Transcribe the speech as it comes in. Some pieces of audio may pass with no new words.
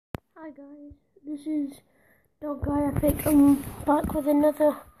guys, this is Dog Guy Epic. I'm back with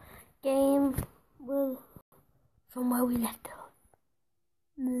another game from where we left off.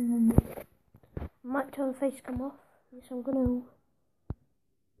 I might turn the face cam off. Yes, I'm gonna.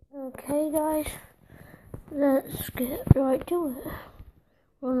 Okay, guys, let's get right to it.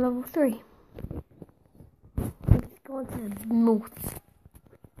 We're on level 3. Let's go on to the north.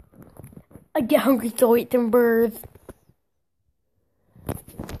 I get hungry, so I eat some birds.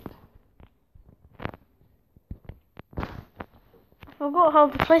 I forgot how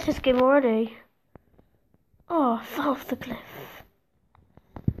to play this game already. Oh, I fell off the cliff.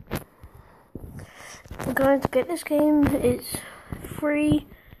 I'm going to get this game. It's free.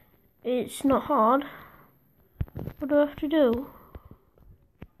 It's not hard. What do I have to do?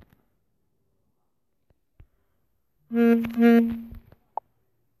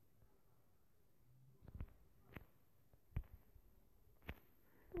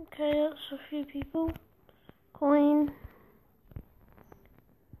 Okay, that's a few people. Coin.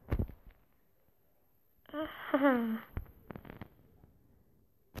 Aha.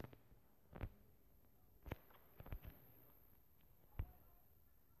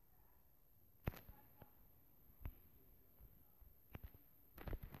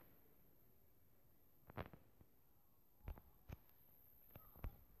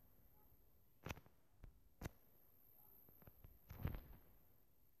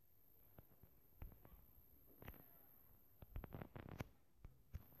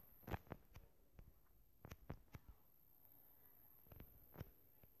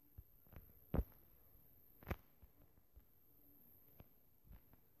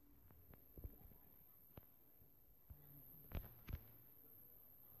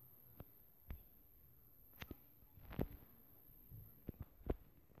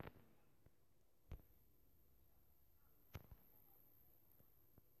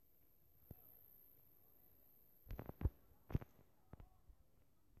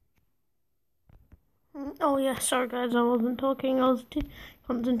 Oh yeah, sorry guys, I wasn't talking. I was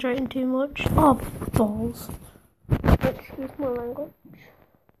concentrating too much. Oh, balls. Excuse my language.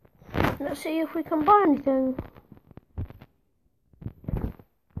 Let's see if we can buy anything.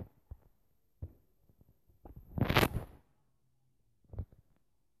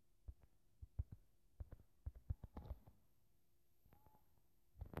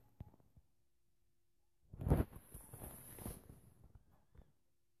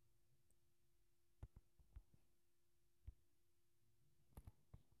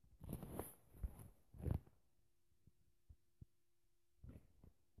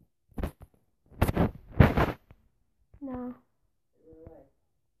 No.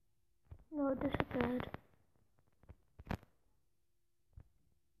 No, it disappeared.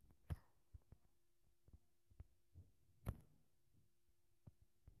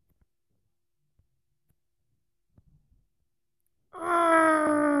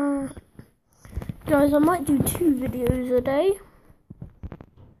 Guys, I might do 2 videos a day.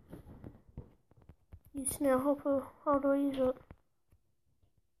 Use Snail Hopper. How do I use it?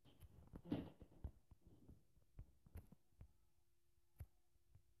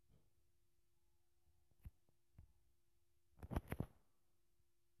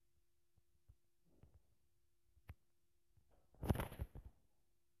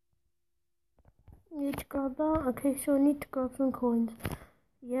 Need to grab that. Okay, so I need to grab some coins.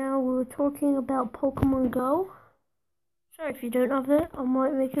 Yeah, we were talking about Pokemon Go. So if you don't have it, I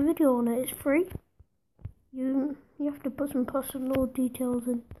might make a video on it. It's free. You have to put some personal details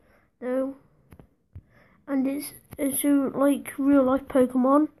in though. And it's like real life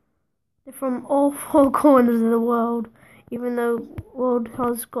Pokemon. They're from all 4 corners of the world, even though the world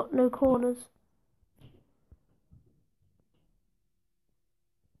has got no corners.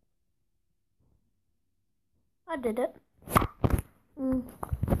 I did it.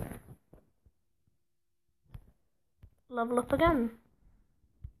 Level up again.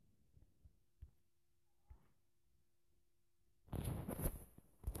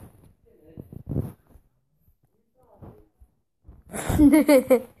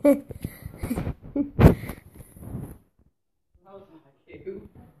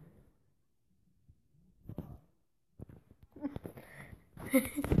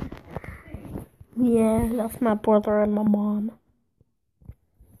 Yeah, that's my brother and my mom.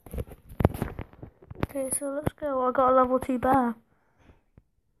 Okay, so let's go. I got a level 2 bear.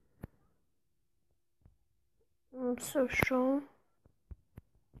 I'm so strong.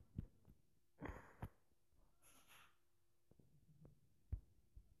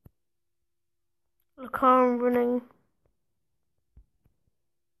 Look how I'm running.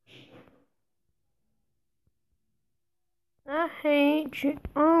 I hate you.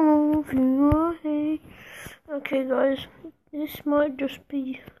 Oh. if you wanna hey. Okay guys, this might just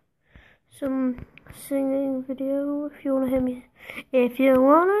be some singing video. If you wanna hear me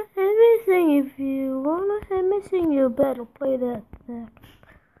sing, you better play that there.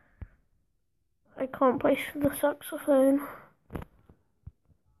 I can't play the saxophone.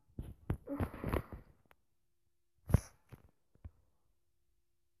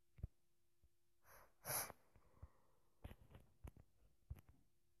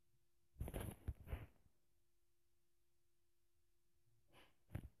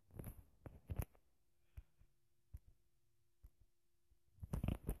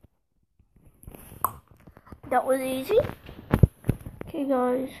 That was easy. Okay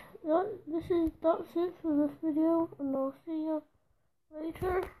guys, that's it for this video, and I'll see you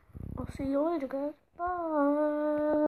later. Guys. Bye.